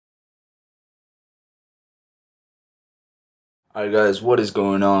Alright guys, what is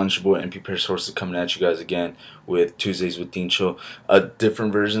going on? It's your boy MP Pair Sources coming at you guys again with Tuesdays with Tincho. A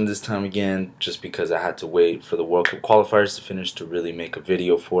different version this time again, just because I had to wait for the World Cup qualifiers to finish to really make a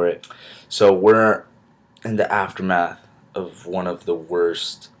video for it. So we're in the aftermath of one of the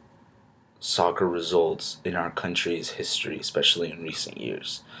worst soccer results in our country's history, especially in recent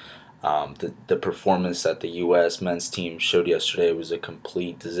years. The performance that the U.S. men's team showed yesterday was a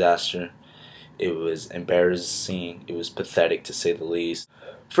complete disaster. It was embarrassing. It was pathetic, to say the least.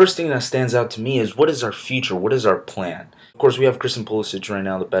 First thing that stands out to me is, what is our future? What is our plan? Of course, we have Christian Pulisic right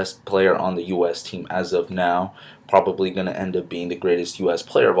now, the best player on the U.S. team as of now. Probably going to end up being the greatest U.S.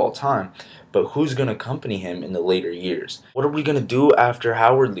 player of all time. But who's going to accompany him in the later years? What are we going to do after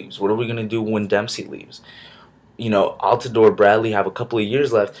Howard leaves? What are we going to do when Dempsey leaves? Altidore, Bradley have a couple of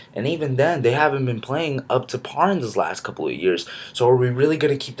years left, and even then, they haven't been playing up to par in this last couple of years. So are we really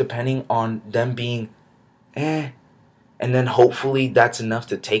going to keep depending on them being and then hopefully that's enough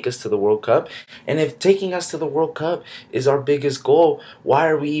to take us to the World Cup? And if taking us to the World Cup is our biggest goal, why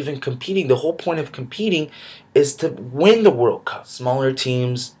are we even competing? The whole point of competing is to win the World Cup. Smaller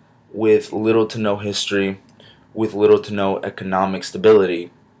teams with little to no history, with little to no economic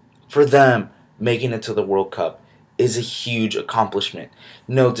stability, for them, making it to the World Cup is a huge accomplishment.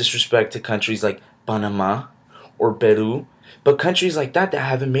 No disrespect to countries like Panama or Peru, but countries like that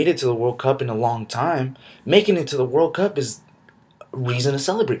haven't made it to the World Cup in a long time, making it to the World Cup is a reason to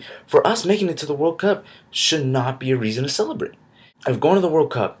celebrate. For us, making it to the World Cup should not be a reason to celebrate. If going to the World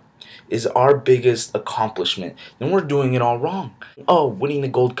Cup is our biggest accomplishment, then we're doing it all wrong. Oh, winning the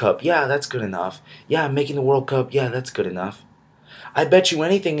Gold Cup, yeah, that's good enough. Yeah, making the World Cup, yeah, that's good enough. I bet you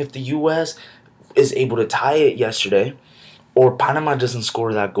anything, if the U.S. is able to tie it yesterday, or Panama doesn't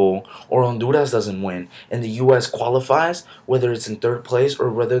score that goal, or Honduras doesn't win, and the U.S. qualifies, whether it's in third place or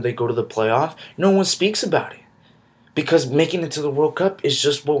whether they go to the playoff, no one speaks about it. Because making it to the World Cup is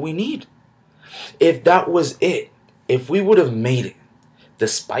just what we need. If that was it, if we would have made it,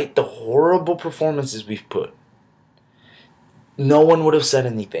 despite the horrible performances we've put, no one would have said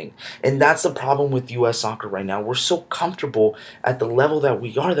anything. And that's the problem with U.S. soccer right now. We're so comfortable at the level that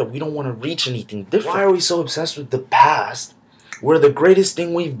we are that we don't want to reach anything different. Why are we so obsessed with the past, where the greatest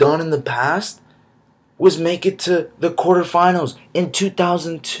thing we've done in the past was make it to the quarterfinals in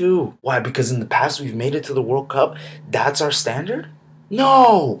 2002? Why? Because in the past we've made it to the World Cup? That's our standard?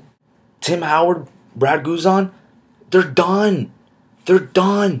 No! Tim Howard, Brad Guzan, they're done. They're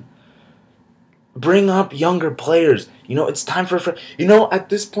done. Bring up younger players. It's time for at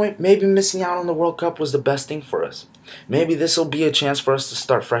this point, maybe missing out on the World Cup was the best thing for us. Maybe this will be a chance for us to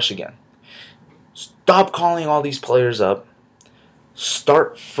start fresh again. Stop calling all these players up.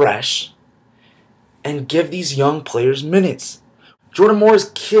 Start fresh. And give these young players minutes. Jordan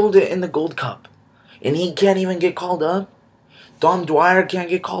Morris killed it in the Gold Cup. And he can't even get called up. Dom Dwyer can't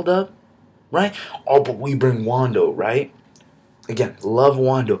get called up. Right? Oh, but we bring Wando, right? Again, love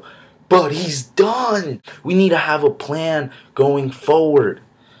Wando. But he's done. We need to have a plan going forward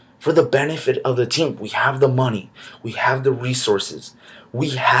for the benefit of the team. We have the money. We have the resources. We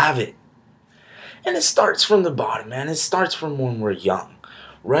have it. And it starts from the bottom, man. It starts from when we're young.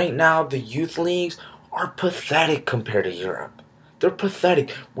 Right now, the youth leagues are pathetic compared to Europe. They're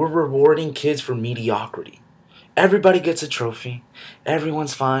pathetic. We're rewarding kids for mediocrity. Everybody gets a trophy.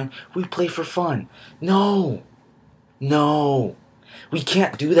 Everyone's fine. We play for fun. No. No. We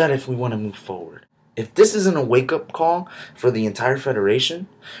can't do that if we want to move forward. If this isn't a wake-up call for the entire federation,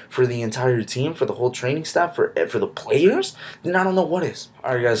 for the entire team, for the whole training staff, for the players, then I don't know what is.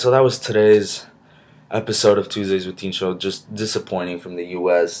 Alright guys, so that was today's episode of Tuesdays with Tincho. Just disappointing from the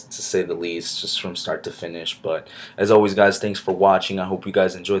U.S., to say the least, just from start to finish. But as always guys, thanks for watching. I hope you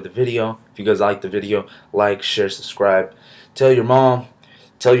guys enjoyed the video. If you guys liked the video, like, share, subscribe. Tell your mom,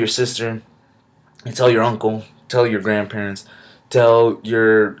 tell your sister, and tell your uncle, tell your grandparents, tell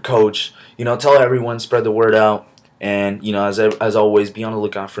your coach, tell everyone, spread the word out. And, as always, be on the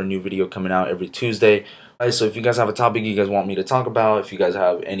lookout for a new video coming out every Tuesday. Alright, so if you guys have a topic you guys want me to talk about, if you guys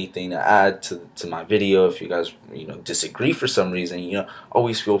have anything to add to my video, if you guys, disagree for some reason,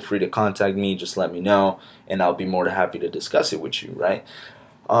 always feel free to contact me. Just let me know, and I'll be more than happy to discuss it with you, right?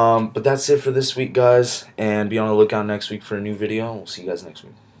 But that's it for this week, guys. And be on the lookout next week for a new video. We'll see you guys next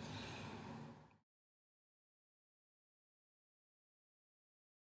week.